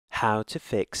how to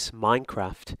fix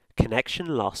Minecraft connection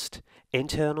lost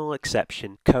internal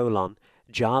exception :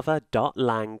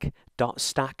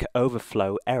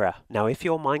 java.lang.StackOverflowError. Now if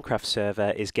your Minecraft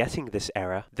server is getting this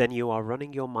error, then you are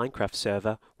running your Minecraft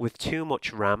server with too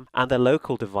much RAM and the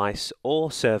local device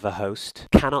or server host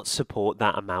cannot support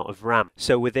that amount of RAM.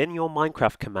 So within your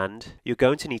Minecraft command, you're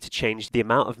going to need to change the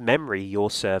amount of memory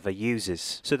your server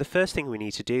uses. So the first thing we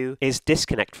need to do is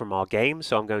disconnect from our game.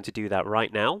 So I'm going to do that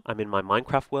right now. I'm in my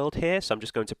Minecraft world here, so I'm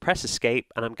just going to press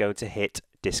escape and I'm going to hit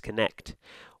disconnect.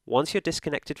 Once you're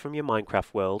disconnected from your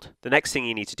Minecraft world, the next thing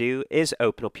you need to do is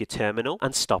open up your terminal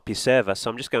and stop your server. So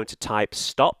I'm just going to type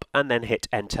stop and then hit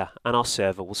enter, and our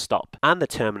server will stop. And the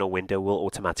terminal window will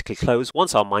automatically close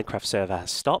once our Minecraft server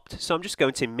has stopped. So I'm just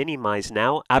going to minimize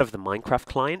now out of the Minecraft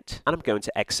client, and I'm going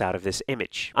to X out of this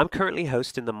image. I'm currently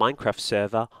hosting the Minecraft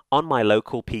server on my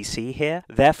local PC here.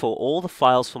 Therefore, all the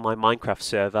files for my Minecraft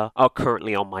server are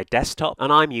currently on my desktop,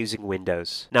 and I'm using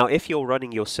Windows. Now, if you're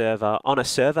running your server on a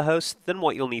server host, then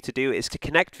what you'll need to do is to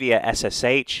connect via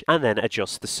SSH and then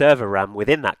adjust the server RAM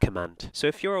within that command. So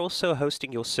if you're also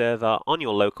hosting your server on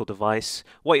your local device,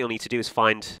 what you'll need to do is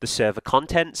find the server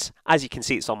contents. As you can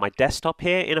see, it's on my desktop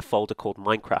here in a folder called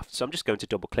Minecraft. So I'm just going to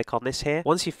double click on this here.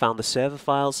 Once you've found the server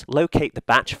files, locate the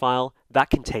batch file that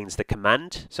contains the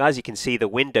command. So as you can see, the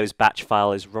Windows batch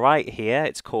file is right here.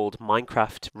 It's called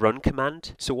Minecraft run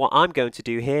command. So what I'm going to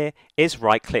do here is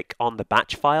right click on the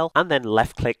batch file and then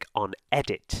left click on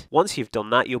edit. Once you've done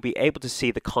that, you'll be able to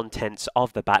see the contents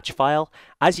of the batch file.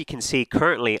 As you can see,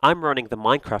 currently I'm running the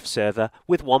Minecraft server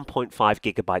with 1.5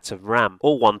 gigabytes of RAM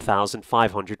or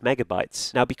 1500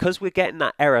 megabytes. Now because we're getting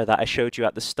that error that I showed you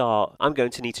at the start, I'm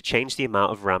going to need to change the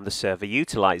amount of RAM the server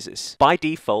utilizes. By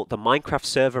default, the Minecraft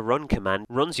server run command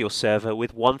runs your server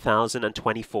with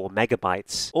 1024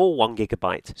 megabytes or 1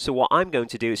 gigabyte. So what I'm going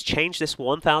to do is change this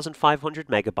 1500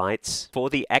 megabytes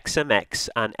for the XMX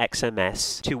and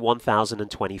XMS to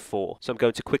 1024. So I'm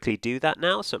going to quickly do that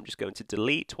now. So I'm just going to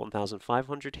delete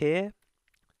 1500 here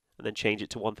and then change it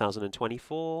to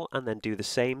 1024 and then do the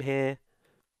same here.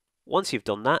 Once you've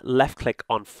done that, left click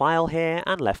on File here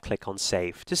and left click on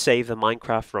Save to save the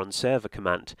Minecraft run server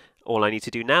command. All I need to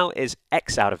do now is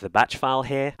X out of the batch file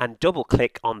here and double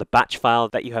click on the batch file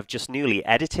that you have just newly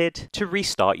edited to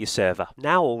restart your server.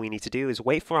 Now all we need to do is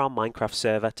wait for our Minecraft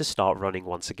server to start running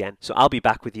once again. So I'll be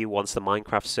back with you once the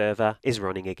Minecraft server is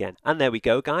running again. And there we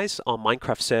go, guys. Our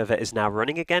Minecraft server is now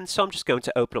running again. So I'm just going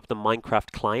to open up the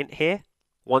Minecraft client here.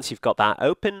 Once you've got that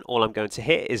open, all I'm going to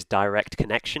hit is direct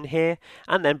connection here,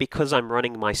 and then because I'm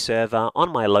running my server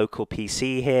on my local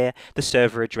PC here, the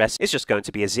server address is just going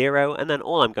to be a 0, and then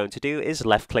all I'm going to do is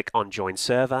left click on join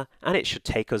server, and it should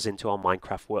take us into our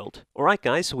Minecraft world. Alright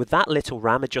guys, with that little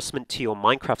RAM adjustment to your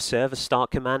Minecraft server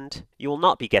start command, you will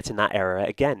not be getting that error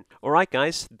again. Alright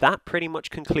guys, that pretty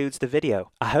much concludes the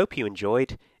video. I hope you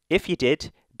enjoyed. If you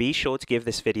did, be sure to give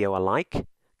this video a like,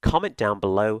 comment down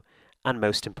below, and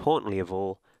most importantly of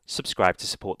all, subscribe to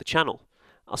support the channel.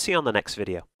 I'll see you on the next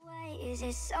video.